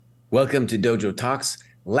Welcome to Dojo Talks.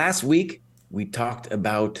 Last week, we talked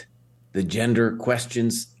about the gender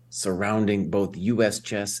questions surrounding both US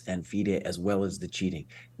chess and FIDE, as well as the cheating.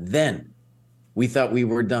 Then we thought we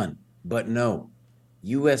were done, but no.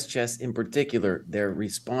 US chess in particular, their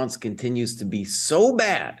response continues to be so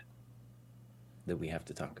bad that we have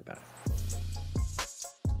to talk about it.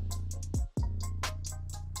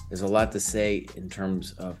 There's a lot to say in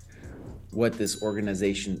terms of what this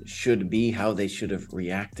organization should be, how they should have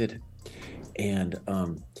reacted, and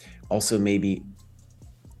also maybe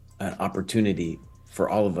an opportunity for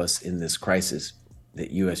all of us in this crisis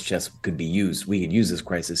that US chess could be used. We could use this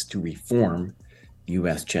crisis to reform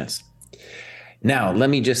US chess. Now, let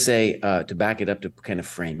me just say, to back it up, to kind of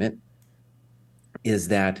frame it, is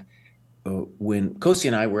that when Kosi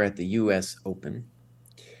and I were at the US Open,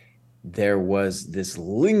 there was this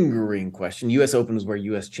lingering question. US Open is where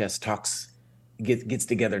US chess gets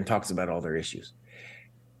together and talks about all their issues.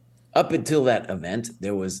 Up until that event,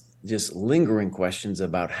 there was just lingering questions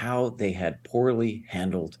about how they had poorly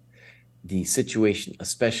handled the situation,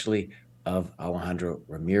 especially of Alejandro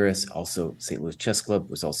Ramirez. Also, St. Louis Chess Club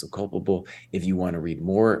was also culpable. If you want to read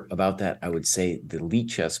more about that, I would say the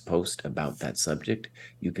Lichess post about that subject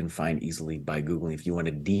you can find easily by Googling if you want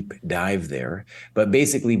a deep dive there. But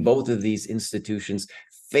basically, both of these institutions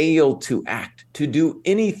failed to act, to do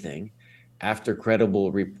anything after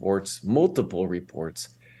credible reports, multiple reports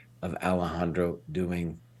of Alejandro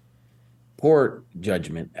doing poor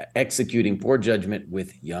judgment, executing poor judgment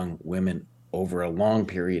with young women over a long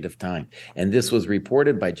period of time. And this was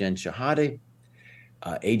reported by Jen Shahade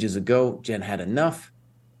ages ago. Jen had enough.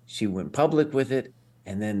 She went public with it.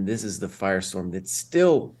 And then this is the firestorm that's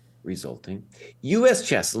still resulting. US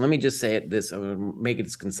chess, let me just say it this, I'm going to make it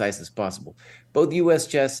as concise as possible. Both US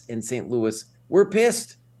chess and St. Louis were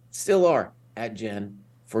pissed, still are, at Jen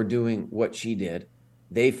for doing what she did.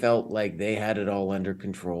 They felt like they had it all under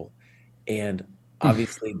control. And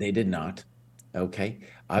obviously they did not. Okay.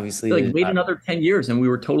 Obviously, Like wait another 10 years and we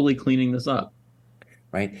were totally cleaning this up.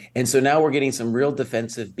 Right. And so now we're getting some real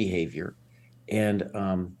defensive behavior. And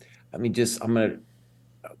I guess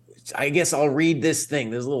I'll read this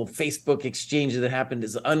thing. There's a little Facebook exchange that happened.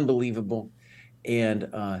 It's unbelievable. And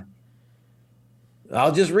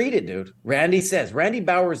I'll just read it, dude. Randy says, Randy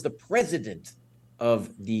Bauer is the president of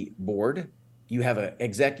the board. You have an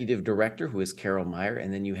executive director who is Carol Meyer,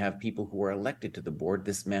 and then you have people who are elected to the board.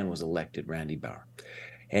 This man was elected, Randy Bauer.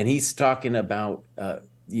 And he's talking about,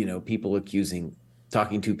 people accusing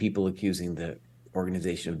the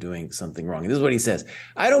organization of doing something wrong. And this is what he says.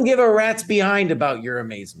 I don't give a rat's behind about your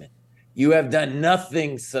amazement. You have done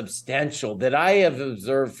nothing substantial that I have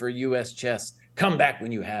observed for US chess. Come back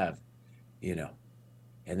when you have, And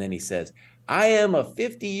then he says, I am a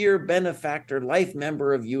 50-year benefactor, life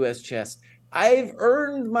member of US chess. I've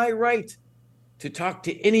earned my right to talk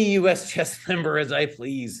to any US chess member as I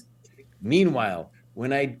please. Meanwhile,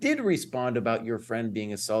 when I did respond about your friend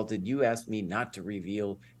being assaulted, you asked me not to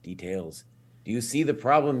reveal details. Do you see the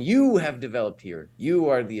problem you have developed here? You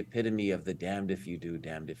are the epitome of the damned if you do,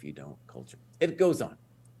 damned if you don't culture. It goes on.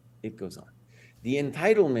 It goes on. The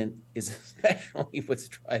entitlement is especially what's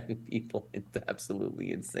driving people into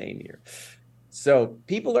absolutely insane here. So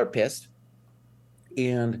people are pissed,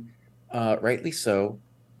 and rightly so.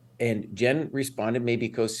 And Jen responded, maybe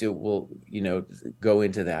Kosio will, go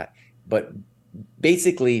into that. But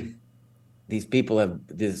basically, these people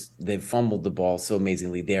they've fumbled the ball so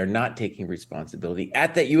amazingly. They are not taking responsibility.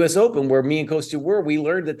 At that US Open where me and Kosio were, we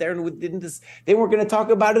learned that they weren't going to talk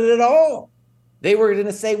about it at all. They were going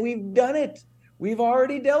to say, we've done it. We've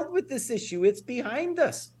already dealt with this issue. It's behind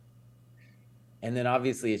us. And then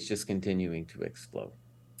obviously it's just continuing to explode.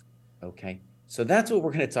 Okay. So that's what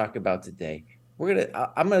we're going to talk about today.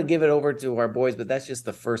 I'm going to give it over to our boys, but that's just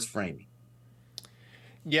the first framing.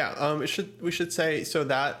 Yeah, we should say so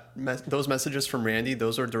that those messages from Randy,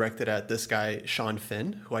 those are directed at this guy Sean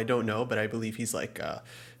Finn, who I don't know, but I believe he's like a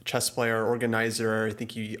chess player, organizer. I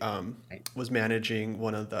think he was managing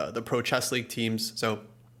one of the Pro Chess League teams. So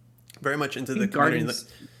very much into the community.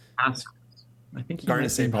 I think Garden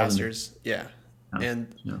State Pastors, yeah.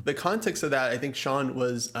 And the context of that, I think Sean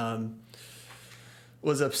was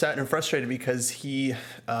upset and frustrated because he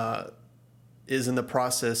is in the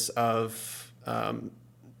process of,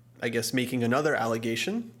 I guess, making another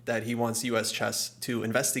allegation that he wants U.S. Chess to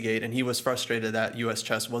investigate, and he was frustrated that U.S.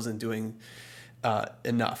 Chess wasn't doing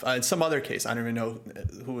enough. In some other case, I don't even know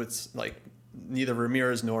who it's like, neither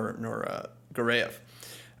Ramirez nor Gareev.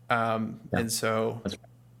 And so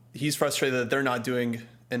he's frustrated that they're not doing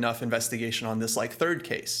enough investigation on this like third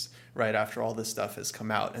case right after all this stuff has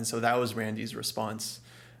come out. And so that was Randy's response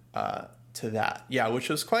to that. Yeah, which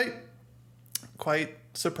was quite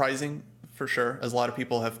surprising for sure, as a lot of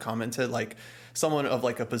people have commented, like someone of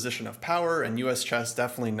like a position of power and US Chess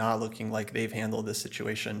definitely not looking like they've handled this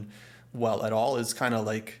situation well at all. Is kind of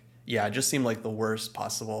like, yeah, it just seemed like the worst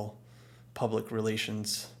possible public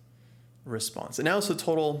relations response. And now it's a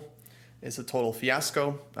total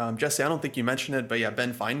fiasco. Jesse, I don't think you mentioned it, but yeah,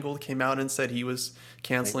 Ben Feingold came out and said he was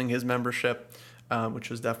canceling his membership, which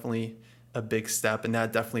was definitely a big step, and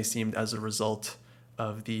that definitely seemed as a result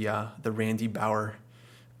of the Randy Bauer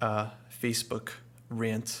Facebook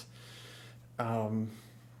rant.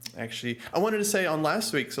 Actually, I wanted to say on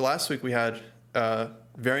last week. So last week we had a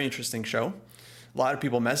very interesting show. A lot of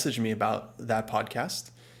people messaged me about that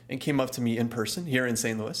podcast and came up to me in person here in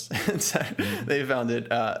St. Louis and said they found it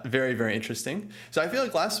very, very interesting. So I feel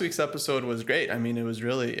like last week's episode was great. I mean, it was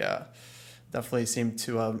really definitely seemed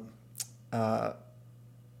to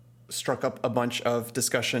struck up a bunch of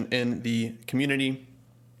discussion in the community.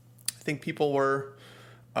 I think people were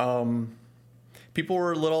a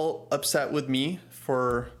little upset with me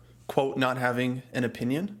for, quote, not having an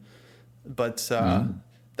opinion. But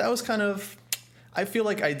that was kind of, I feel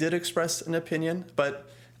like I did express an opinion, but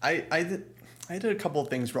I did a couple of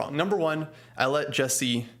things wrong. Number one, I let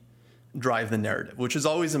Jesse drive the narrative, which is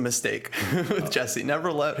always a mistake with Jesse.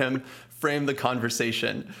 Never let him frame the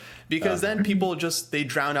conversation, because then people they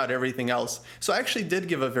drown out everything else. So I actually did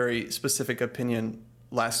give a very specific opinion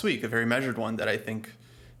last week, a very measured one that I think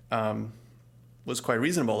was quite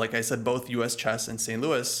reasonable. Like I said, both US Chess and St.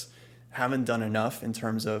 Louis haven't done enough in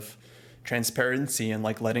terms of transparency and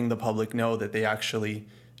like letting the public know that they actually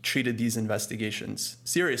treated these investigations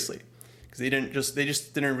seriously, because they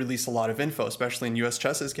just didn't release a lot of info, especially in US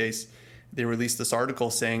Chess's case. They released this article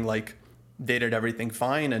saying like they did everything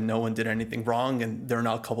fine and no one did anything wrong and they're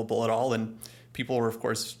not culpable at all, and people were of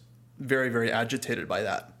course very, very agitated by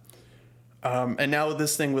that. And now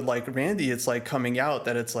this thing with like Randy, it's like coming out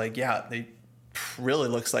that it's like, yeah, they really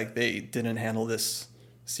looks like they didn't handle this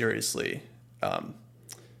seriously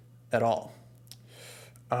at all.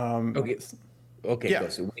 Okay, Yeah.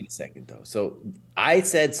 so wait a second though. So I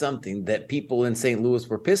said something that people in St. Louis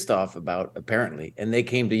were pissed off about, apparently, and they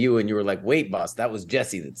came to you and you were like, "Wait, boss, that was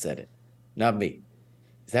Jesse that said it, not me."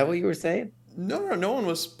 Is that what you were saying? No one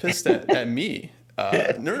was pissed at me.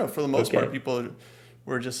 No, for the most part, people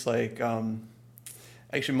were just like,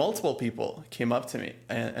 actually, multiple people came up to me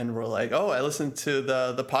and were like, "Oh, I listened to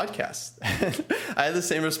the podcast." I had the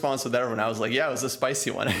same response with everyone. I was like, "Yeah, it was a spicy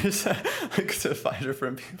one." I just like to 5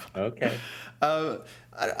 different people. Okay. I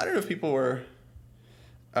don't know if people were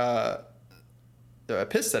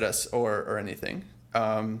pissed at us or anything.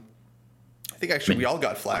 I think actually we all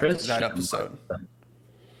got flagged that episode.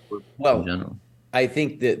 Well, in general. I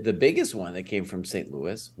think that the biggest one that came from St.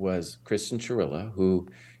 Louis was Kristen Chirilla, who,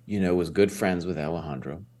 was good friends with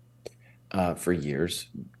Alejandro for years,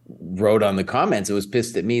 wrote on the comments. It was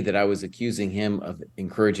pissed at me that I was accusing him of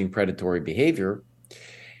encouraging predatory behavior.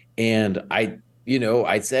 And I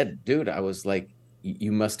said, dude, I was like,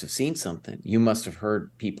 you must have seen something. You must have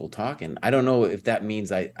heard people talking. I don't know if that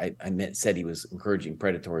means I said he was encouraging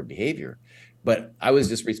predatory behavior, but I was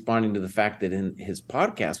just responding to the fact that in his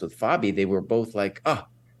podcast with Fabi, they were both like, "Oh,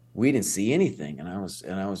 we didn't see anything." And I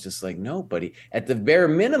was just like, "No, buddy, at the bare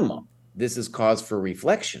minimum, this is cause for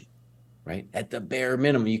reflection, right? At the bare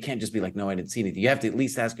minimum, you can't just be like, "No, I didn't see anything." You have to at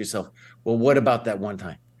least ask yourself, well, what about that one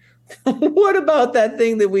time? What about that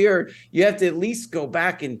thing that we heard? You have to at least go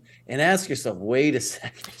back and ask yourself, wait a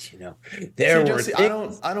second, Jesse, I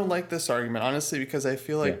don't like this argument, honestly, because I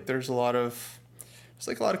feel like there's a lot of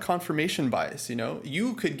confirmation bias.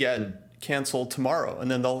 You could get canceled tomorrow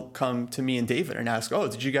and then they'll come to me and David and ask, "Oh,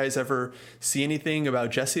 did you guys ever see anything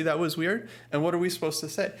about Jesse that was weird?" And what are we supposed to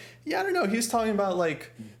say? Yeah, I don't know. He was talking about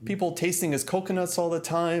like people tasting his coconuts all the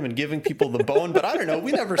time and giving people the bone, but I don't know.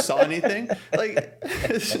 We never saw anything. Like,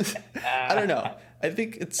 it's just, I don't know. I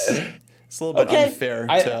think it's a little bit unfair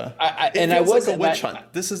to. I was like a witch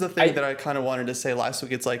hunt. This is the thing that I kind of wanted to say last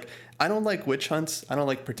week. It's like, I don't like witch hunts. I don't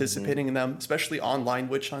like participating in them, especially online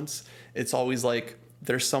witch hunts. It's always like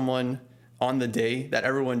there's someone on the day that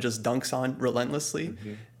everyone just dunks on relentlessly.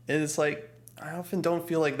 And it's like, I often don't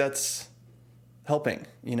feel like that's helping,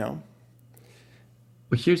 Well,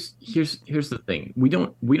 here's the thing. We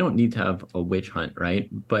don't need to have a witch hunt, right?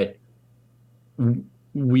 But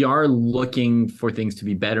we are looking for things to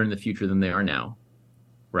be better in the future than they are now,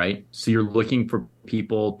 right? So you're looking for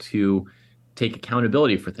people to take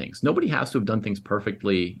accountability for things. Nobody has to have done things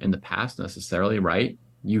perfectly in the past necessarily, right?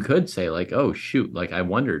 You could say like, "Oh shoot, like I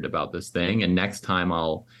wondered about this thing, and next time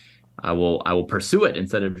I will pursue it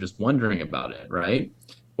instead of just wondering about it," right?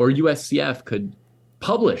 Or USCF could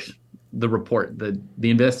publish the report, the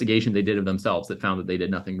investigation they did of themselves that found that they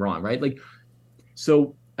did nothing wrong, right? Like,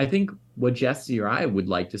 so I think what Jesse or I would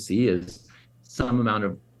like to see is some amount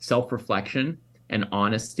of self-reflection and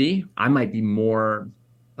honesty. I might be more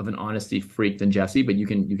of an honesty freak than Jesse, but you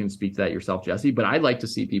can speak to that yourself, Jesse. But I'd like to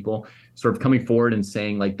see people sort of coming forward and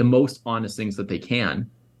saying like the most honest things that they can,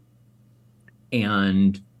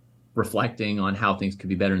 and reflecting on how things could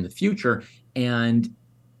be better in the future. And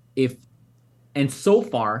so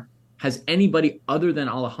far, has anybody other than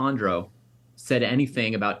Alejandro said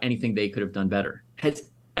anything about anything they could have done better? Has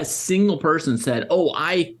a single person said, "Oh,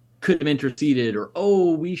 I could have interceded," or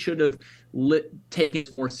 "Oh, we should have taken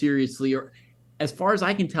it more seriously"? Or, as far as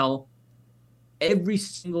I can tell, every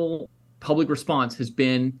single public response has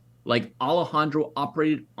been like Alejandro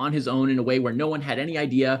operated on his own in a way where no one had any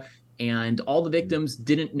idea, and all the victims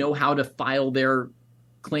didn't know how to file their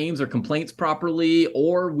claims or complaints properly,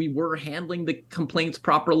 or we were handling the complaints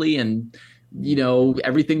properly, and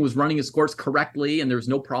everything was running its course correctly, and there was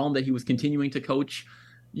no problem that he was continuing to coach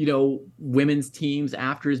women's teams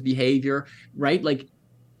after his behavior, right? Like,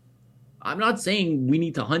 I'm not saying we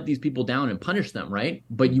need to hunt these people down and punish them, right?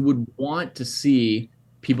 But you would want to see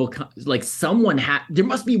people like there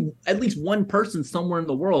must be at least one person somewhere in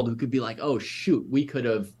the world who could be like, "Oh shoot, we could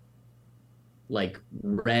have like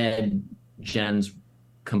read Jen's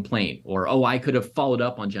complaint," or "Oh, I could have followed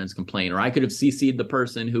up on Jen's complaint," or "I could have CC'd the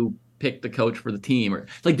person who picked the coach for the team," or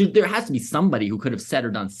like there has to be somebody who could have said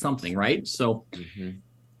or done something, right? So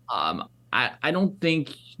I don't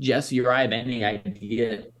think Jesse or I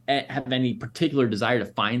have any particular desire to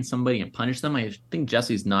find somebody and punish them. I think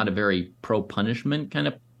Jesse's not a very pro punishment kind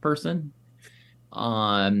of person.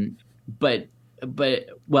 But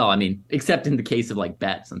well, I mean, except in the case of like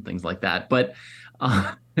bets and things like that. But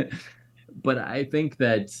I think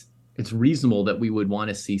that it's reasonable that we would want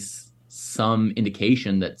to see some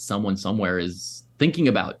indication that someone somewhere is thinking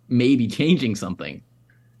about maybe changing something.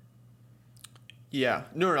 Yeah,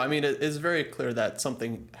 no. I mean, it is very clear that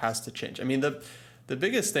something has to change. I mean, the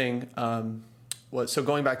biggest thing was, so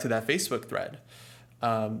going back to that Facebook thread,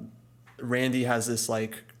 Randy has this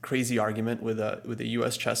like crazy argument with a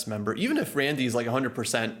US chess member. Even if Randy's like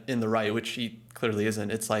 100% in the right, which he clearly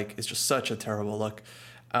isn't, it's just such a terrible look.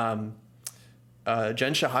 Jen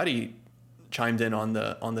Shahade chimed in on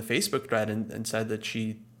the Facebook thread and said that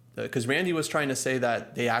because Randy was trying to say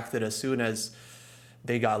that they acted as soon as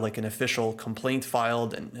they got like an official complaint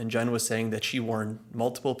filed, and Jen was saying that she warned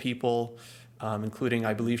multiple people, including,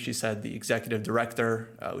 I believe she said, the executive director,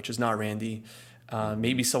 which is not Randy,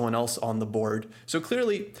 maybe someone else on the board. So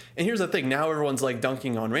clearly, and here's the thing, now everyone's like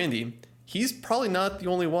dunking on Randy. He's probably not the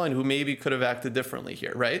only one who maybe could have acted differently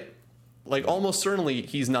here, right? Like almost certainly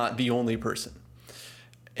he's not the only person.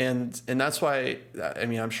 And that's why, I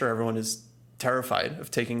mean, I'm sure everyone is terrified of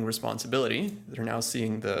taking responsibility. They're now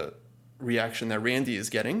seeing the reaction that Randy is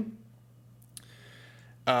getting.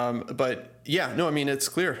 But yeah, no, I mean, it's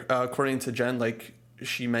clear. According to Jen, like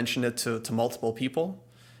she mentioned it to multiple people,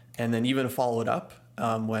 and then even followed up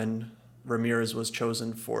when Ramirez was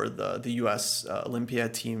chosen for the U.S.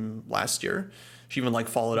 Olympiad team last year. She even like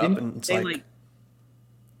followed up, and it's like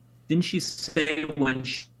didn't she say when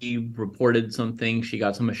she reported something, she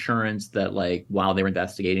got some assurance that like while they were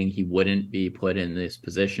investigating, he wouldn't be put in this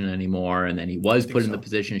position anymore, and then he was put in the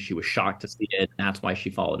position. She was shocked to see it, and that's why she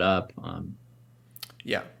followed up.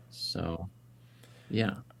 Yeah. So,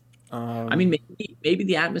 yeah. I mean, maybe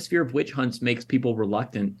the atmosphere of witch hunts makes people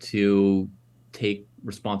reluctant to take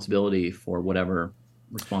responsibility for whatever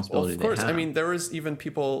responsibility they have. Of course. I mean, there was even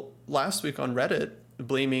people last week on Reddit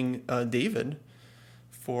blaming David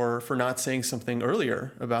for not saying something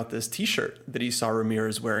earlier about this T-shirt that he saw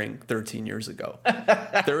Ramirez wearing 13 years ago.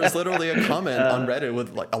 There was literally a comment on Reddit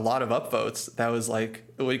with like a lot of upvotes that was like,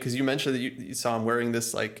 because you mentioned that you saw him wearing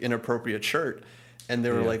this like inappropriate shirt, and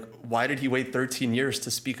they were like, why did he wait 13 years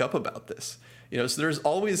to speak up about this? So there's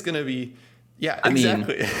always going to be,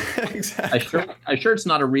 exactly. Exactly. I'm sure it's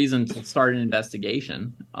not a reason to start an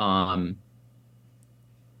investigation.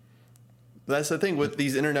 That's the thing with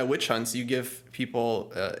these internet witch hunts. You give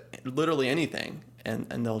people literally anything,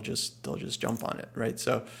 and they'll just jump on it, right?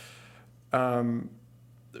 So,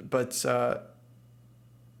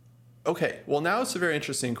 okay. Well, now it's a very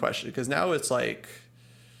interesting question, because now it's like,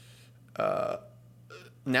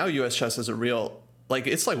 now US chess is a real, like,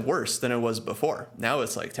 it's like worse than it was before. Now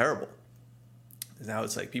it's like terrible. Now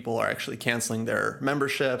it's like people are actually canceling their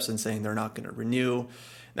memberships and saying they're not going to renew.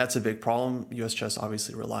 That's a big problem. US chess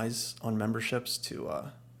obviously relies on memberships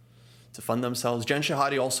to fund themselves. Jen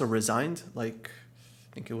Shahade also resigned, like,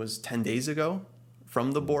 I think it was 10 days ago,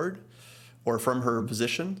 from the board or from her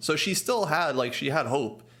position. So she still had, like, she had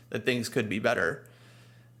hope that things could be better.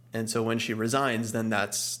 And so when she resigns, then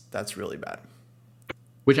that's really bad.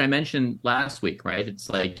 Which I mentioned last week, right? It's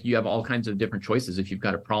like you have all kinds of different choices if you've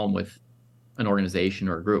got a problem with an organization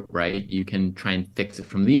or a group, right? You can try and fix it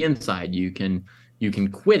from the inside. You can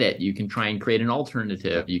quit it. You can try and create an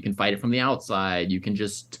alternative. You can fight it from the outside. You can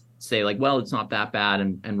just say like, well, it's not that bad,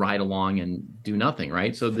 and ride along and do nothing,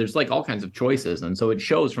 right? So there's like all kinds of choices. And so it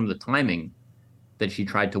shows from the timing that she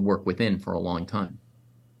tried to work within for a long time.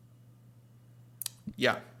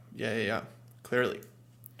 Yeah. Clearly.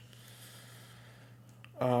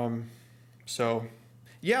 So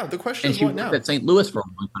yeah, the question is what now? And she worked at St. Louis for a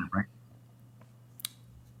long time, right?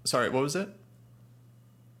 Sorry, what was it?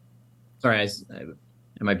 Sorry, it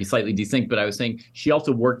might be slightly distinct, but I was saying she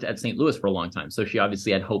also worked at St. Louis for a long time. So she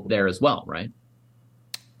obviously had hope there as well, right?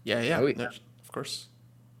 Yeah. Oh, yeah. No, of course.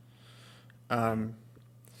 But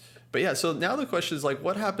yeah, so now the question is like,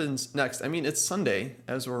 what happens next? I mean, it's Sunday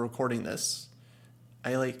as we're recording this.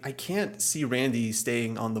 I can't see Randy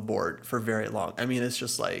staying on the board for very long. I mean, it's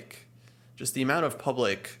just like, just the amount of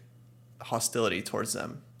public hostility towards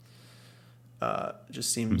them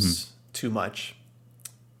just seems too much.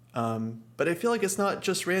 But I feel like it's not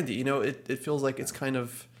just Randy. You know, it feels like it's kind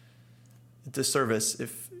of a disservice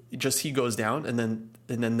if just he goes down and then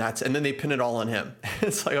they pin it all on him.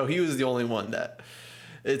 It's like, oh, he was the only one that.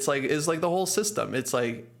 It's like the whole system. It's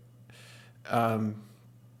like,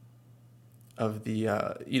 of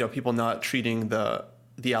the people not treating the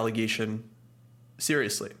allegation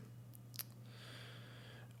seriously.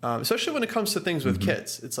 Especially when it comes to things with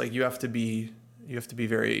kids, it's like you have to be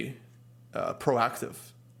very proactive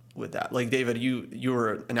with that. Like David, you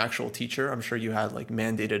were an actual teacher. I'm sure you had like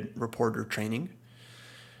mandated reporter training.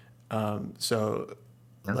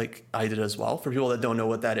 Like I did as well. For people that don't know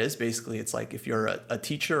what that is, basically it's like if you're a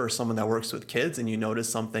teacher or someone that works with kids and you notice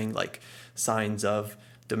something like signs of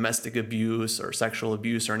domestic abuse or sexual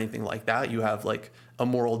abuse or anything like that, you have like a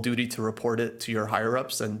moral duty to report it to your higher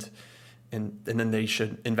ups, and then they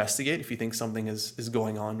should investigate if you think something is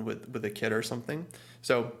going on with a kid or something.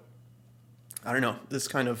 So I don't know, this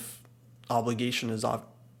kind of obligation is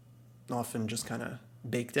often just kind of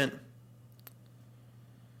baked in.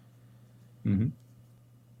 Mm-hmm.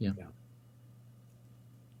 Yeah.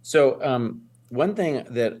 So one thing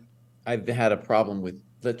that I've had a problem with,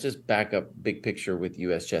 let's just back up big picture with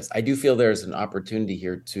US Chess. I do feel there's an opportunity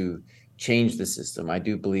here to change the system. I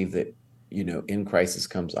do believe that, in crisis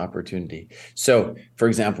comes opportunity. So, for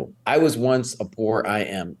example, I was once a poor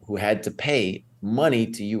IM who had to pay money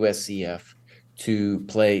to USCF to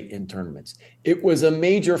play in tournaments. It was a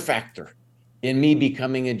major factor in me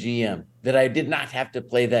becoming a GM that I did not have to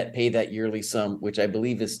pay that yearly sum, which I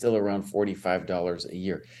believe is still around $45 a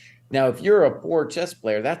year. Now, if you're a poor chess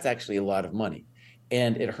player, that's actually a lot of money,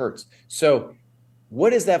 and it hurts. So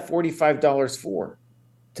what is that $45 for?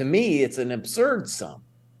 To me, it's an absurd sum.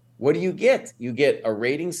 What do you get? You get a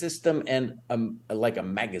rating system and like a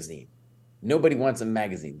magazine. Nobody wants a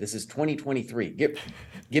magazine. This is 2023.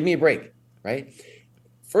 Give me a break, right?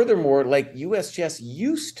 Furthermore, like US Chess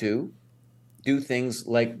used to do things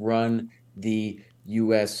like run the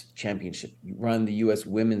U.S. Championship, run the U.S.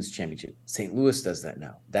 Women's Championship. St. Louis does that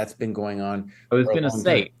now. That's been going on. I was going to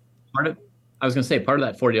say part of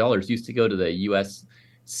that $40 used to go to the U.S.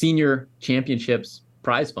 Senior Championships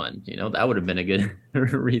prize fund. That would have been a good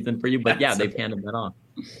reason for you. But yeah, they've handed that off.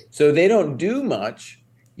 So they don't do much,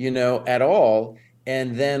 at all.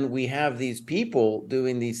 And then we have these people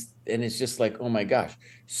doing these, and it's just like, oh my gosh.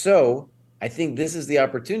 So I think this is the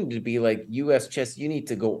opportunity to be like, US Chess, you need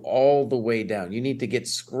to go all the way down. You need to get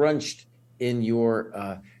scrunched in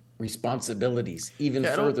your responsibilities even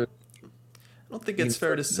further. I don't think it's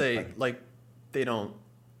fair to say like they don't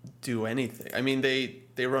do anything. I mean,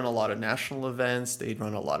 they run a lot of national events. They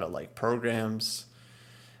run a lot of like programs.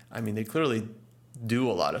 I mean, they clearly do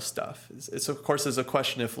a lot of stuff. It's of course, there's a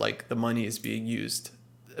question if like the money is being used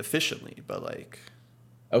efficiently, but like.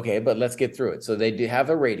 Okay, but let's get through it. So they do have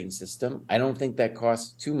a rating system. I don't think that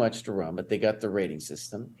costs too much to run, but they got the rating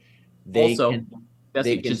system. Just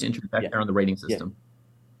interject there on the rating system.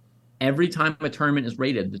 Yeah. Every time a tournament is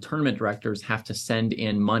rated, the tournament directors have to send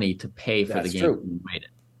in money to pay for the game to be rated.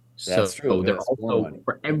 That's true. So they're also,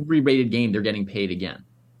 for every rated game, they're getting paid again.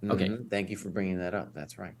 Okay. Thank you for bringing that up.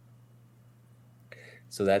 That's right.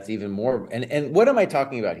 So that's even more. And what am I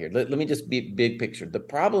talking about here? Let me just be big picture. The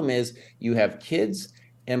problem is you have kids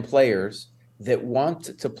and players that want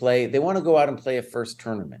to play. They want to go out and play a first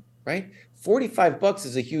tournament, right? $45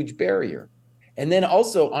 is a huge barrier. And then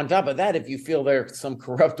also on top of that, if you feel there's some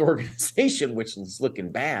corrupt organization, which is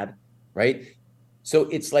looking bad, right? So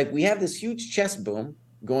it's like we have this huge chess boom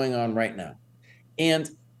going on right now. And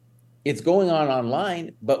it's going on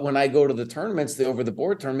online, but when I go to the tournaments, the over the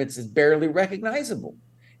board tournaments, it's barely recognizable.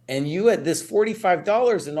 And you had this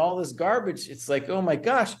 $45 and all this garbage. It's like, oh my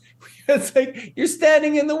gosh, it's like you're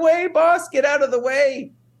standing in the way, boss. Get out of the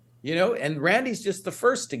way. And Randy's just the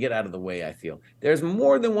first to get out of the way. I feel there's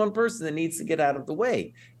more than one person that needs to get out of the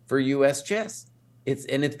way for US chess.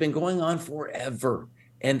 It's been going on forever.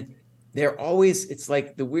 And it's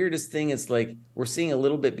like the weirdest thing is like we're seeing a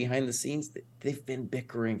little bit behind the scenes. They've been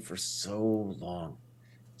bickering for so long.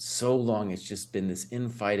 So long. It's just been this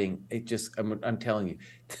infighting. I'm telling you,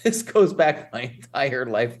 this goes back my entire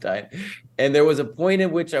lifetime. And there was a point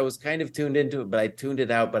in which I was kind of tuned into it, but I tuned it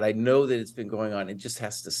out. But I know that it's been going on. It just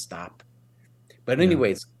has to stop. But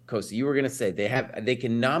anyways, Kosi, you were going to say they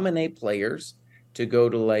can nominate players to go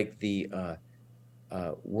to like the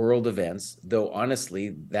world events, though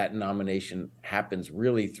honestly, that nomination happens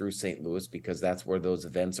really through St. Louis because that's where those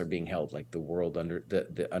events are being held, like the world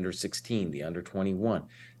the under 16, the under 21,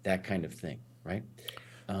 that kind of thing, right?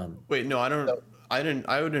 Wait, no,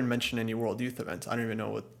 I wouldn't mention any World Youth events. I don't even know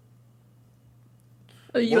what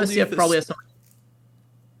USCF probably has some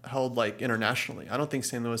held like internationally. I don't think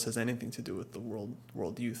St. Louis has anything to do with the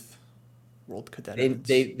World Youth, World Cadet events.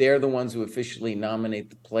 They're the ones who officially nominate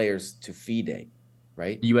the players to FIDE,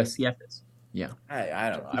 right? USCF is. Yeah. I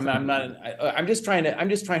don't know. I'm just trying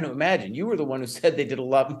to imagine. You were the one who said they did a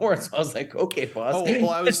lot more. So I was like, okay, boss. Oh, well,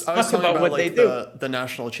 I was talking about what like the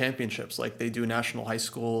national championships. Like they do national high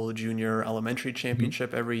school, junior, elementary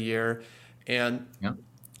championship every year. And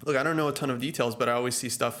look, I don't know a ton of details, but I always see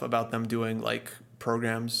stuff about them doing like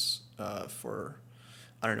programs for,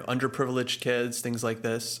 I don't know, underprivileged kids, things like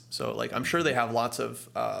this. So like, I'm sure they have lots of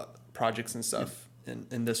projects and stuff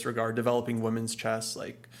in this regard, developing women's chess,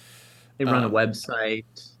 like. They run a website.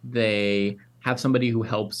 They have somebody who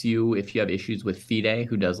helps you if you have issues with FIDE,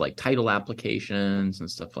 who does like title applications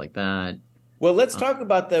and stuff like that. Well, let's talk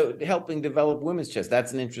about the helping develop women's chess.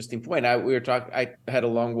 That's an interesting point. I had a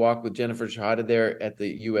long walk with Jennifer Shahada there at the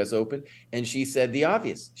U.S. Open, and she said the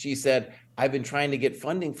obvious. She said, I've been trying to get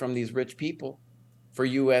funding from these rich people for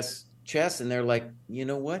U.S. chess, and they're like, you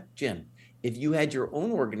know what, Jen? If you had your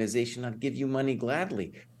own organization, I'd give you money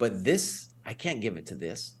gladly. But this, I can't give it to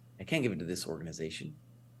this. I can't give it to this organization,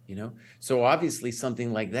 So obviously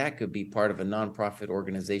something like that could be part of a nonprofit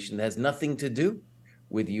organization that has nothing to do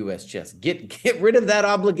with U.S. chess. Get rid of that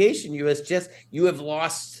obligation, U.S. chess. You have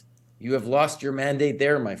lost your mandate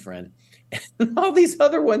there, my friend. And all these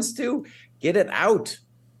other ones too. Get it out.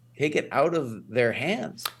 Take it out of their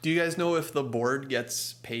hands. Do you guys know if the board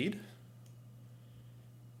gets paid?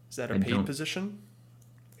 Is that a paid position?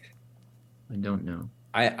 I don't know.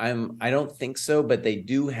 I don't think so, but they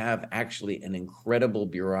do have actually an incredible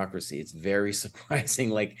bureaucracy. It's very surprising.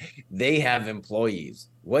 Like they have employees.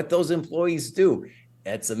 What those employees do,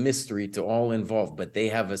 that's a mystery to all involved, but they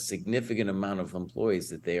have a significant amount of employees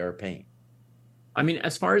that they are paying. I mean,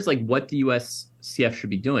 as far as like what the USCF should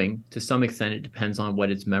be doing, to some extent, it depends on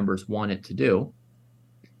what its members want it to do.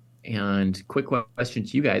 And quick question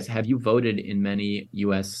to you guys, have you voted in many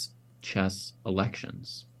US chess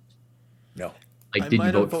elections? No. Like, I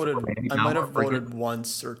might have voted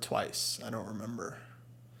once or twice. I don't remember.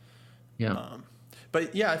 Yeah.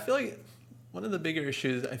 But yeah, I feel like one of the bigger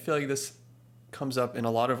issues, I feel like this comes up in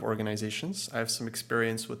a lot of organizations. I have some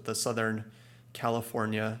experience with the Southern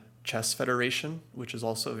California Chess Federation, which is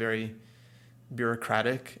also very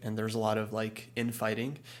bureaucratic, and there's a lot of like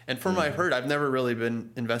infighting. And from what I've heard, I've never really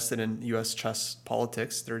been invested in US chess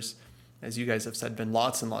politics. There's, as you guys have said, been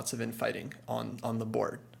lots and lots of infighting on the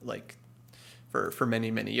board, like for many,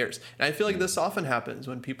 many years. And I feel like this often happens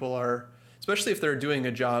when people are, especially if they're doing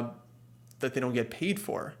a job that they don't get paid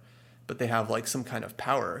for, but they have like some kind of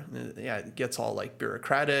power. Yeah, it gets all like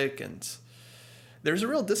bureaucratic, and there's a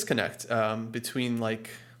real disconnect between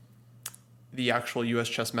like the actual US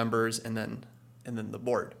chess members and then the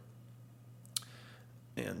board.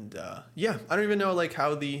 And yeah, I don't even know like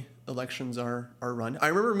how the elections are run. I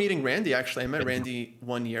remember meeting Randy, actually. I met Randy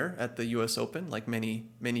one year at the US Open, like many,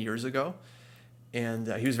 many years ago. And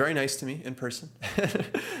he was very nice to me in person.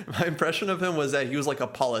 My impression of him was that he was like a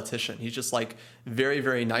politician. He's just like very,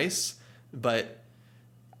 very nice. But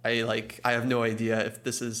I have no idea if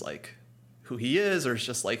this is like who he is or it's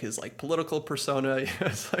just like his like political persona.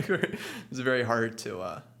 It's very hard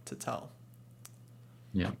to tell.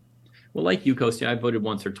 Yeah. Well, like you, Kosti, I voted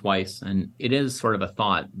once or twice, and it is sort of a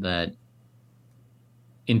thought that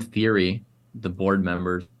in theory, the board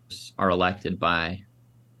members are elected by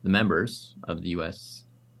the members of the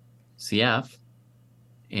USCF,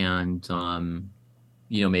 and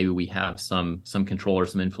maybe we have some control or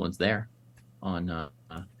some influence there on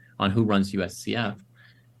who runs USCF.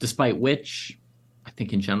 despite which I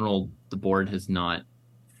think in general the board has not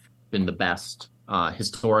been the best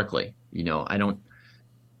historically. I don't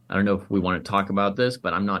know if we want to talk about this,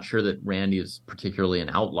 but I'm not sure that Randy is particularly an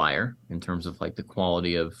outlier in terms of like the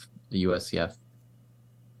quality of the USCF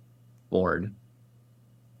board.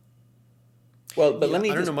 Well, but let me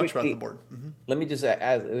I don't just know much about quickly, the board. let me just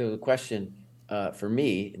ask a question for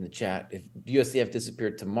me in the chat. If USCF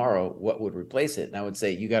disappeared tomorrow, what would replace it? And I would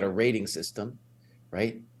say you got a rating system,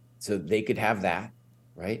 right? So they could have that,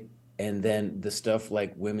 right? And then the stuff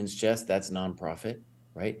like women's chess, that's nonprofit,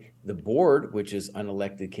 right? The board, which is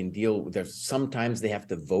unelected, can deal with, there's sometimes they have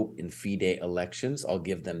to vote in FIDE elections. I'll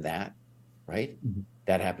give them that, right? Mhm.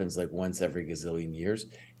 That happens like once every gazillion years.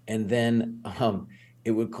 And then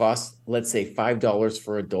it would cost, let's say, $5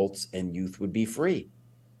 for adults, and youth would be free.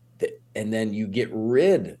 And then you get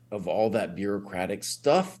rid of all that bureaucratic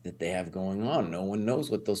stuff that they have going on. No one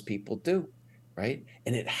knows what those people do, right?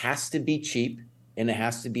 And it has to be cheap, and it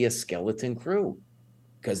has to be a skeleton crew,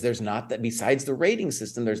 because there's not that, besides the rating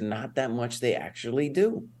system, there's not that much they actually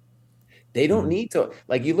do. They don't need to,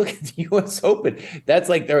 like, you look at the US Open, that's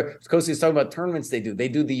like Kostya's talking about tournaments they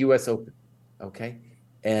do the US Open, okay?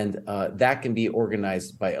 And that can be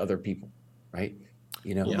organized by other people, right?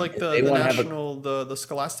 Like they the want to have national, the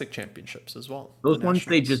Scholastic Championships as well. Those the ones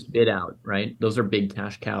they nationals. just bid out, right? Those are big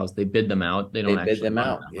cash cows. They bid them out. They don't They bid actually them run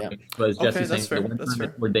out, them, yeah. right? But as Okay, Jesse's that's saying, fair, the one that's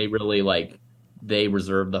tournament fair. where they really they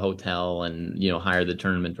reserve the hotel and hire the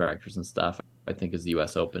tournament directors and stuff. I think is the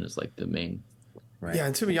U.S. Open is like the main. right. Yeah,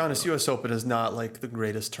 and to be honest, US Open is not like the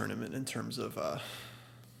greatest tournament in terms of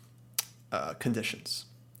conditions.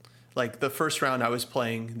 Like the first round I was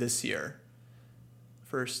playing this year,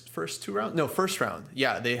 first two rounds, no, first round.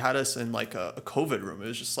 Yeah, they had us in like a COVID room. It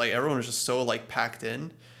was just like everyone was just so like packed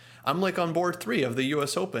in. I'm like on board 3 of the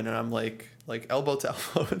US Open, and I'm like elbow to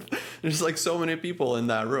elbow. There's like so many people in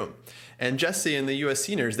that room. And Jesse and the US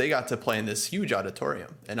seniors, they got to play in this huge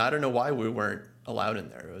auditorium, and I don't know why we weren't allowed in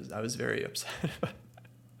there. I was very upset.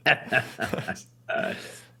 So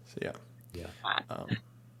yeah.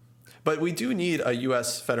 But we do need a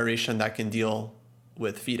U.S. federation that can deal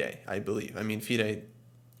with FIDE, I believe. I mean, FIDE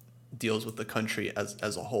deals with the country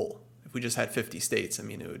as a whole. If we just had 50 states, I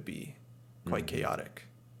mean, it would be quite chaotic.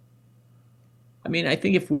 I mean, I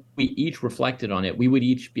think if we each reflected on it, we would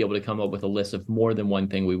each be able to come up with a list of more than one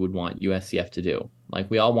thing we would want USCF to do. Like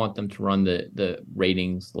we all want them to run the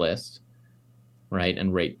ratings list, right,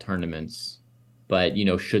 and rate tournaments. But,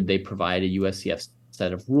 should they provide a USCF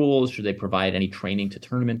set of rules? Should they provide any training to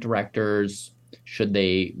tournament directors? Should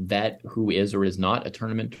they vet who is or is not a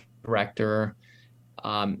tournament director?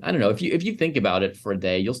 I don't know. If you think about it for a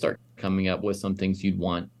day, you'll start coming up with some things you'd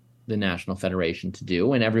want the National Federation to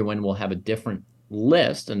do, and everyone will have a different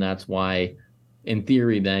list. And that's why, in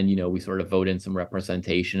theory, then, we sort of vote in some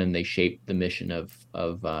representation and they shape the mission of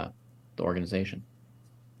the organization.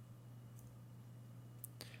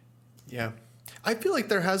 Yeah. I feel like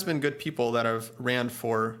there has been good people that have ran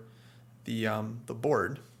for the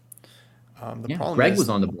board. The problem Greg is was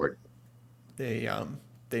on the board.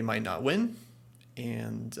 They might not win,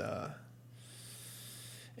 and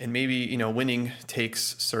maybe winning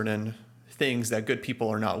takes certain things that good people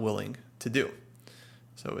are not willing to do.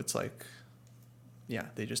 So it's like, yeah,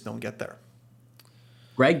 they just don't get there.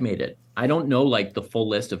 Greg made it. I don't know like the full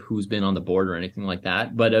list of who's been on the board or anything like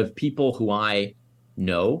that, but of people who I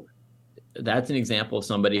know, that's an example of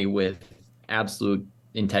somebody with absolute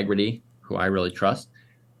integrity who I really trust,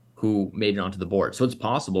 who made it onto the board. So it's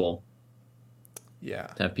possible, yeah,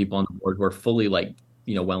 to have people on the board who are fully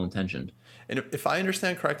well-intentioned. And if I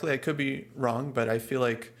understand correctly, I could be wrong, but I feel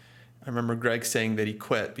like I remember Greg saying that he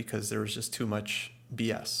quit because there was just too much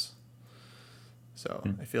BS. So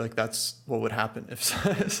I feel like that's what would happen if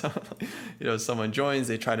someone joins,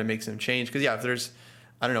 they try to make some change. Because yeah, if there's,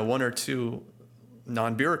 I don't know, 1 or 2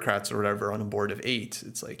 non-bureaucrats or whatever on a board of 8,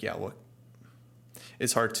 it's like, yeah, well,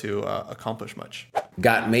 it's hard to accomplish much.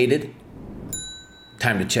 Got mated?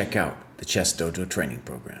 Time to check out the Chess Dojo training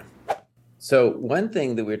program. So one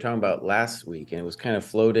thing that we were talking about last week, and it was kind of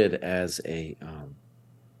floated as a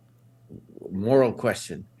moral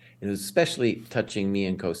question, and it was especially touching me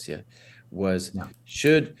and Kostya, was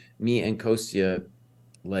should me and Kostya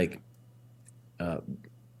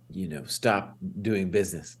stop doing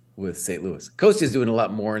business with St. Louis? Kostya's doing a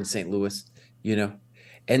lot more in St. Louis,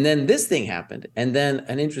 and then this thing happened, and then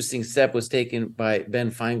an interesting step was taken by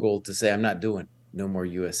Ben Feingold to say, I'm not doing no more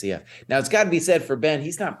USCF. Now, it's got to be said for Ben,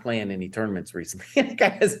 he's not playing any tournaments recently. The guy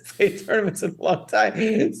hasn't played tournaments in a long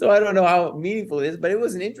time. So I don't know how meaningful it is, but it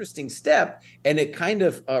was an interesting step. And it kind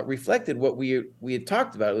of reflected what we had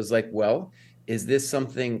talked about. It was like, well, is this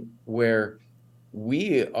something where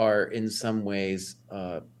we are in some ways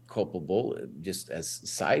culpable, just as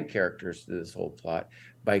side characters to this whole plot,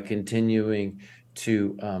 by continuing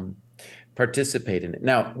to participate in it.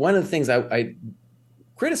 Now, one of the things I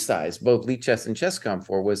criticized both Lichess and Chess.com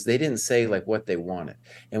for was they didn't say like what they wanted,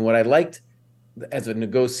 and what I liked as a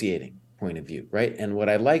negotiating point of view, right? And what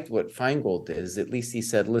I liked what Feingold did is at least he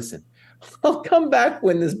said, listen, I'll come back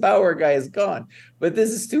when this Bauer guy is gone, but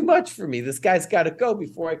this is too much for me. This guy's got to go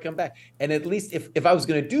before I come back. And at least if I was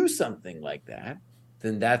going to do something like that,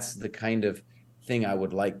 then that's the kind of thing I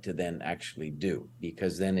would like to then actually do,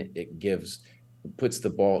 because then it puts the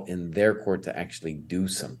ball in their court to actually do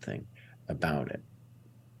something about it.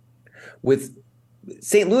 With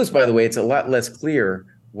St. Louis, by the way, it's a lot less clear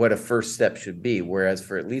what a first step should be, whereas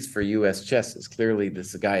for at least for U.S. chess, it's clearly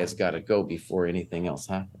this guy has got to go before anything else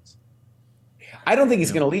happens. I don't think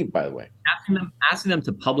he's going to leave, by the way. Asking them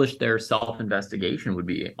to publish their self-investigation would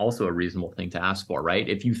be also a reasonable thing to ask for, right?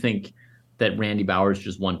 If you think that Randy Bauer is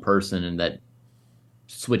just one person and that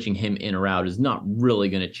switching him in or out is not really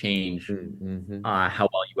going to change how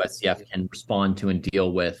well USCF can respond to and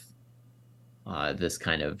deal with this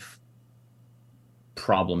kind of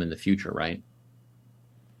problem in the future, right?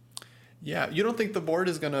 Yeah, you don't think the board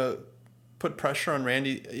is going to put pressure on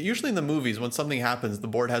Randy? Usually in the movies, when something happens, the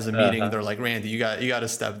board has a meeting. They're like, Randy, you got to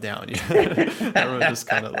step down. Everyone's just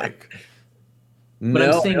kind of like.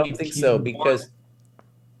 No, I don't think so, because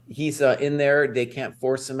he's in there. They can't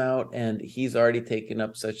force him out, and he's already taken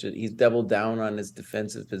up he's doubled down on his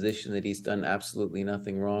defensive position that he's done absolutely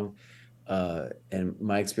nothing wrong. And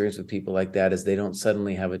my experience with people like that is they don't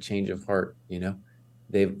suddenly have a change of heart.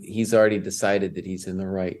 He's already decided that he's in the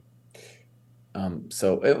right. I'm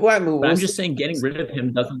just saying, getting rid of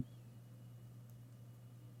him doesn't.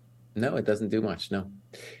 No, it doesn't do much. No,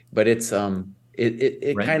 but it's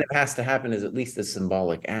it right. Kind of has to happen as at least a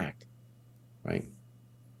symbolic act, right?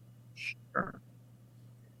 Sure.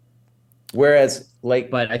 Whereas,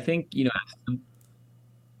 but I think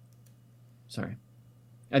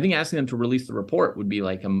I think asking them to release the report would be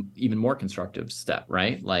like an even more constructive step,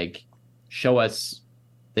 right? Like, show us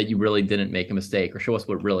that you really didn't make a mistake, or show us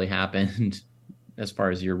what really happened as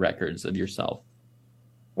far as your records of yourself.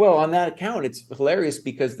 Well, on that account, it's hilarious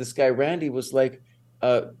because this guy Randy was like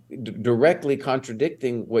directly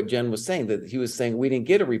contradicting what Jen was saying, that he was saying we didn't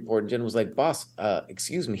get a report, and Jen was like, boss,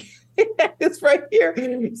 excuse me, it's right here.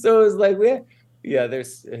 So it was like,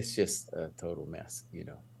 it's just a total mess,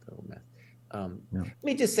 total mess. Let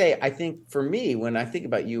me just say, I think for me, when I think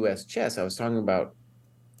about U.S. chess, I was talking about,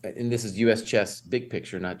 and this is U.S. chess big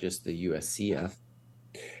picture, not just the USCF,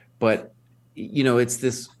 but it's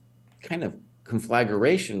this kind of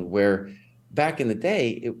conflagration where back in the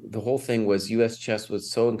day, the whole thing was U.S. chess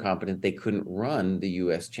was so incompetent they couldn't run the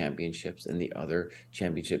U.S. championships and the other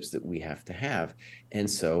championships that we have to have. And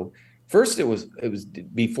so first it was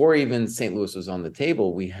before even St. Louis was on the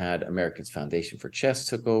table, we had Americans Foundation for Chess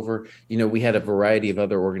took over. We had a variety of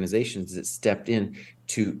other organizations that stepped in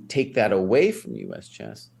to take that away from U.S.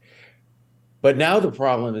 chess. But now the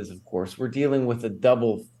problem is, of course, we're dealing with a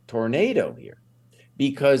double tornado here,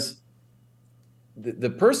 because the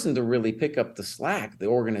person to really pick up the slack, the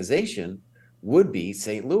organization, would be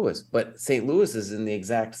St. Louis. But St. Louis is in the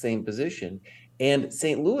exact same position, and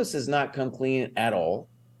St. Louis has not come clean at all,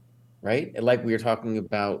 right? Like we were talking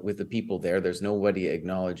about with the people there, there's nobody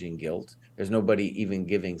acknowledging guilt. There's nobody even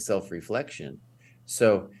giving self-reflection.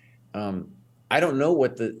 So I don't know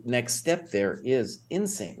what the next step there is in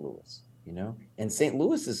St. Louis, and St.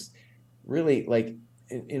 Louis is really, like,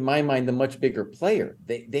 in my mind, the much bigger player.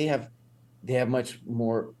 They have much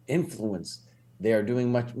more influence. They are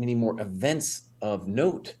doing many more events of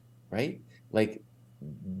note, right? Like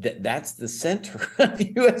that's the center of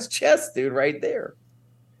U.S. chess, dude, right there.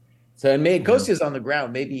 So, and Kostya's on the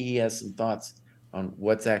ground. Maybe he has some thoughts on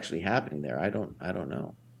what's actually happening there. I don't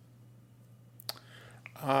know.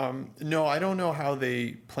 No, I don't know how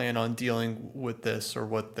they plan on dealing with this or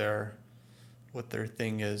what their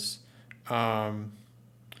thing is.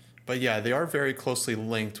 But yeah, they are very closely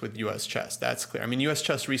linked with U.S. chess. That's clear. I mean, U.S.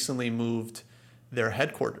 chess recently moved their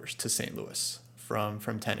headquarters to St. Louis from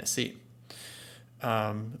Tennessee.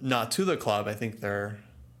 Not to the club. I think they're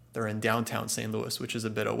in downtown St. Louis, which is a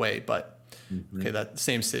bit away. But okay, that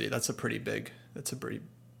same city. That's a pretty big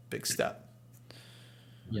step.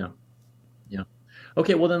 Yeah.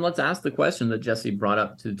 Okay, well then let's ask the question that Jesse brought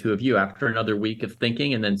up to the two of you after another week of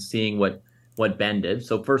thinking and then seeing what Ben did.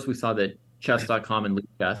 So first we saw that Chess.com and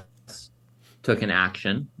Lichess took an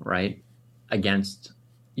action, right, against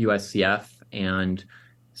USCF and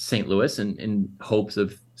St. Louis in hopes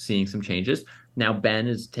of seeing some changes. Now Ben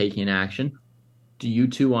is taking action do you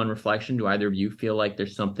two, on reflection, do either of you feel like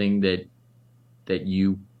there's something that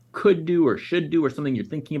you could do or should do, or something you're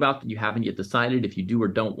thinking about that you haven't yet decided if you do or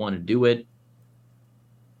don't want to do it?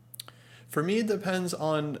 For me, it depends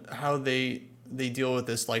on how they deal with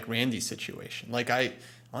this like Randy situation. Like I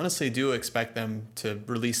honestly do expect them to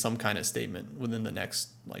release some kind of statement within the next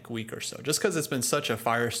like week or so. Just because it's been such a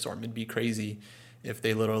firestorm, it'd be crazy if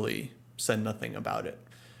they literally said nothing about it.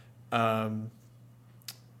 But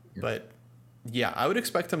yeah, I would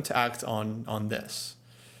expect them to act on this.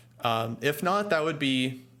 If not, that would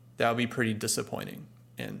be pretty disappointing.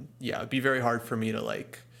 And yeah, it'd be very hard for me to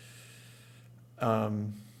like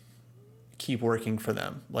keep working for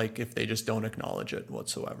them, like if they just don't acknowledge it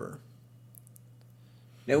whatsoever.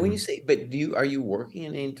 Now, when you say, but are you working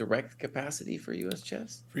in any direct capacity for US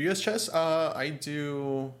Chess? For US Chess, I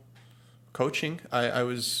do coaching. I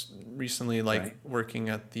was recently like Right. working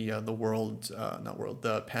at the world, not world,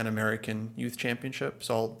 the Pan American Youth Championship.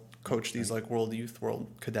 So I'll coach these like world youth, world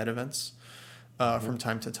cadet events from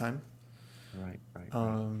time to time. Right, right,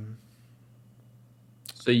 right.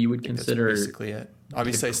 So you would I think that's consider basically it.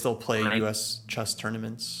 Obviously, I still play Right. US chess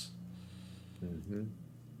tournaments. Mhm.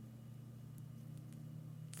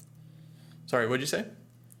 Sorry, what'd you say?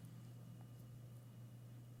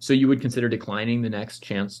 so you would consider declining the next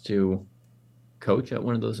chance to coach at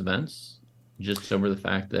one of those events just over the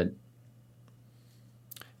fact that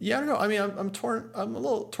Yeah, I don't know. I mean, I'm torn. I'm a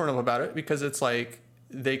little torn up about it because it's like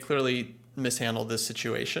they clearly mishandled this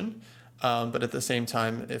situation. But at the same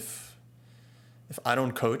time, if I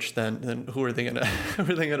don't coach, then who are they gonna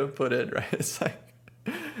who are they gonna put in, right? It's like,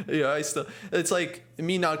 yeah, it's like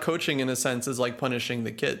me not coaching in a sense is like punishing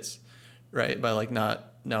the kids, right? By like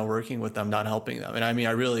not working with them, not helping them. And I mean,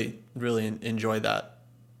 I really enjoy that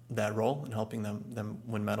role and helping them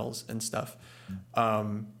win medals and stuff.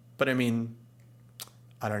 But I mean,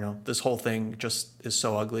 I don't know. This whole thing just is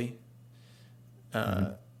so ugly.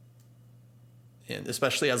 And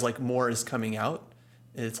especially as like more is coming out,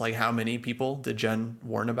 it's like how many people did Jen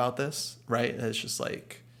warn about this, right? It's just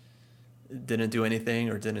like didn't do anything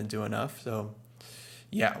or didn't do enough. So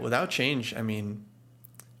yeah, without change, I mean,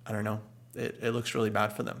 I don't know. It looks really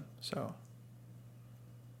bad for them. So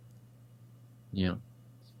yeah.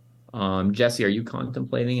 Jesse, are you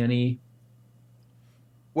contemplating any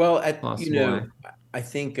Well, possible? I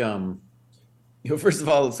think first of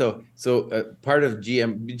all, part of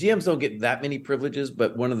GMs don't get that many privileges,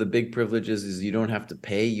 but one of the big privileges is you don't have to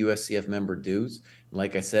pay USCF member dues.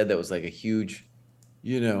 Like I said, that was like a huge,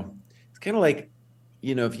 it's kind of like,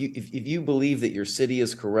 if you believe that your city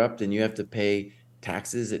is corrupt and you have to pay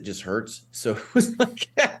taxes, it just hurts. So it was like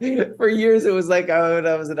for years, it was like when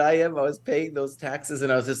I was at IM, I was paying those taxes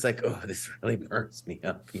and I was just like, oh, this really burns me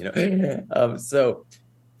up, So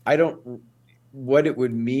I don't. What it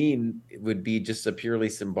would mean, it would be just a purely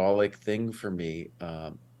symbolic thing for me.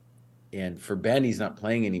 And for Ben, he's not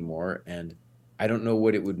playing anymore. And I don't know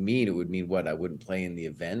what it would mean. It would mean what? I wouldn't play in the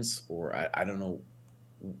events, or I don't know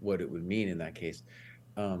what it would mean in that case.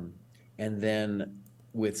 And then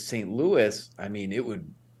with St. Louis, I mean,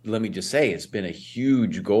 let me just say, it's been a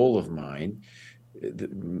huge goal of mine.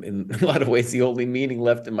 In a lot of ways, the only meaning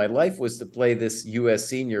left in my life was to play this US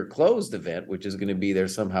Senior closed event, which is going to be there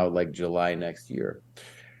somehow like July next year.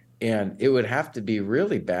 And it would have to be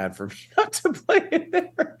really bad for me not to play it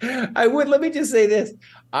there. Let me just say this.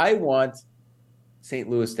 I want St.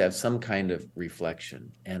 Louis to have some kind of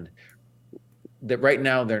reflection, and that right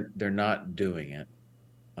now they're not doing it.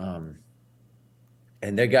 And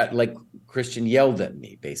they got, like, Christian yelled at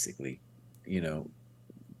me, basically,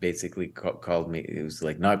 called me. It was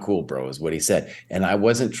like, not cool, bro, is what he said. And I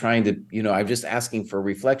wasn't trying to, I'm just asking for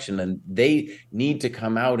reflection, and they need to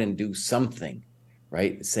come out and do something,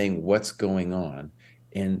 right? Saying what's going on.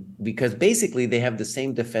 And because basically they have the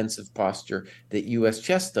same defensive posture that US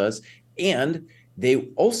Chess does. And they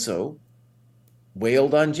also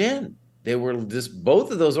wailed on Jen. They were just,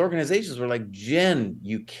 both of those organizations were like, Jen,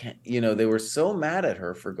 you can't, they were so mad at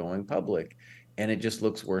her for going public, and it just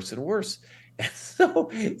looks worse and worse. And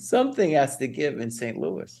so something has to give in St.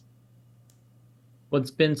 Louis. Well,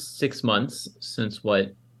 it's been 6 months since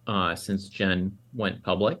Jen went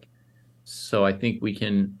public. So I think we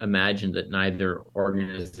can imagine that neither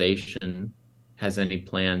organization has any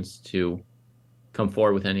plans to come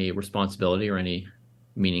forward with any responsibility or any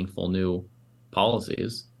meaningful new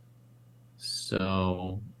policies.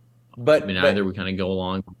 So, But either we kind of go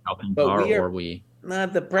along with how things are, or we.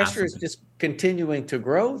 The pressure is just continuing to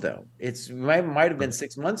grow, though. Might have been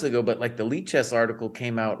 6 months ago, but like the Lead Chess article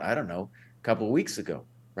came out, I don't know, a couple of weeks ago,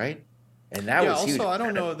 right? And that was huge. Also, I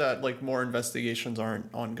don't know that like more investigations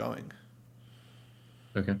aren't ongoing.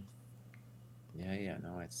 Okay. Yeah,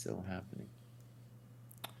 no, it's still happening.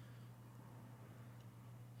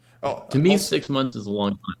 Oh, To me, also, 6 months is a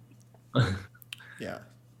long time. yeah.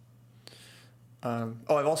 I've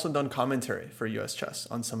also done commentary for US Chess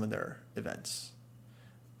on some of their events.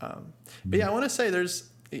 But yeah, I want to say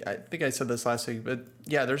I think I said this last week, but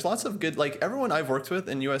yeah, there's lots of good, like everyone I've worked with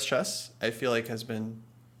in US Chess, I feel like has been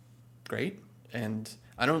great. And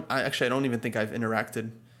I don't even think I've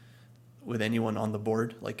interacted with anyone on the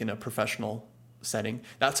board, like in a professional setting.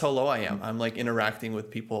 That's how low I am. I'm like interacting with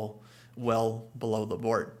people well below the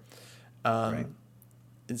board. Right.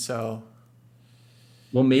 And so,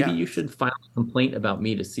 Well, maybe yeah, you should file a complaint about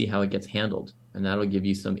me to see how it gets handled, and that'll give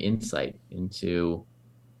you some insight into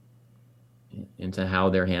how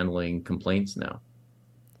they're handling complaints now.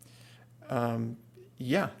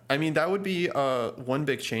 yeah. I mean, that would be one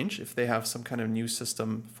big change if they have some kind of new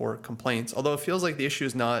system for complaints. Although it feels like the issue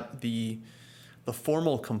is not the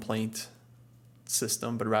formal complaint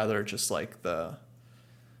system, but rather just like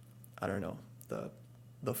I don't know,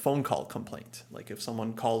 the phone call complaint. Like if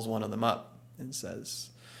someone calls one of them up and says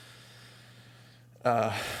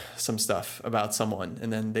some stuff about someone,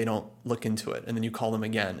 and then they don't look into it, and then you call them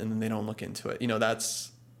again, and then they don't look into it.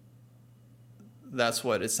 That's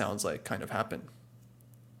what it sounds like kind of happened.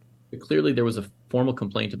 But clearly, there was a formal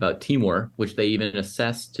complaint about Timur, which they even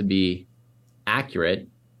assessed to be accurate.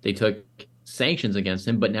 They took sanctions against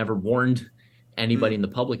him, but never warned anybody in the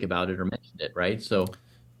public about it or mentioned it, right? So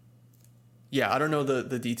yeah, I don't know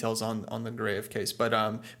the details on the Graev case, but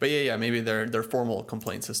yeah, maybe their formal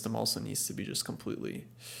complaint system also needs to be just completely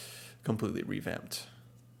revamped.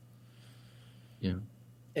 yeah.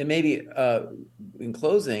 And maybe in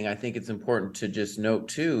closing, I think it's important to just note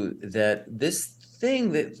too that this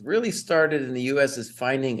thing that really started in the US is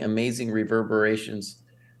finding amazing reverberations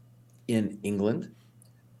in England,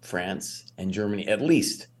 France, and Germany, at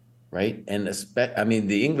least, right? And I mean,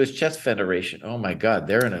 the English Chess Federation, oh my God,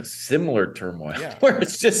 they're in a similar turmoil Yeah. where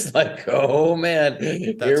it's just like, oh man,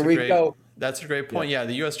 here we go. That's a great point. Yeah,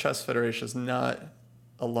 the U.S. Chess Federation is not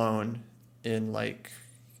alone in like,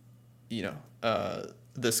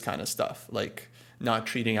 this kind of stuff, like not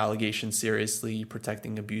treating allegations seriously,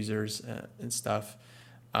 protecting abusers and stuff.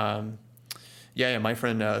 Yeah, my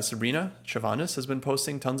friend Sabrina Chavanis has been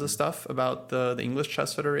posting tons of stuff about the English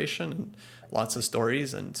Chess Federation, and lots of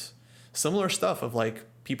stories and similar stuff of like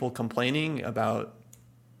people complaining about,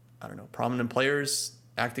 I don't know, prominent players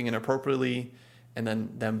acting inappropriately and then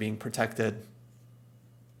them being protected.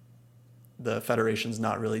 The Federation's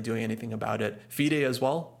not really doing anything about it. FIDE as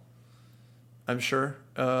well, I'm sure,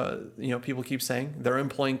 people keep saying they're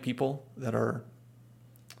employing people that are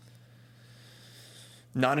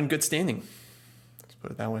not in good standing. Let's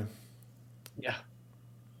put it that way. Yeah.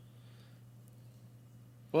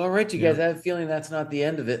 Well, all right, you guys, I have a feeling that's not the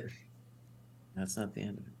end of it. That's not the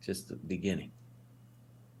end of it, just the beginning.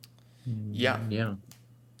 Yeah. Yeah.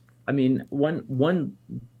 I mean,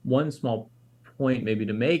 one small point maybe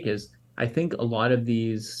to make is I think a lot of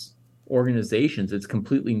these organizations, it's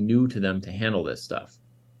completely new to them to handle this stuff.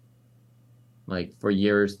 Like for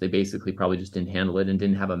years, they basically probably just didn't handle it and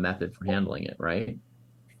didn't have a method for handling it, right?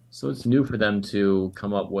 So it's new for them to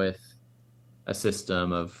come up with a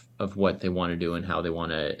system of what they want to do and how they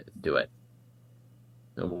want to do it.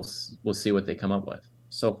 So we'll see what they come up with.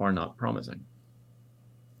 So far, not promising.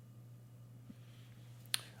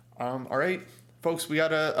 All right, folks, we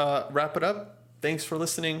gotta wrap it up. Thanks for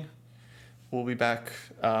listening. We'll be back.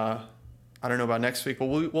 I don't know about next week, but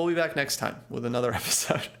we'll be back next time with another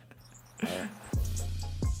episode.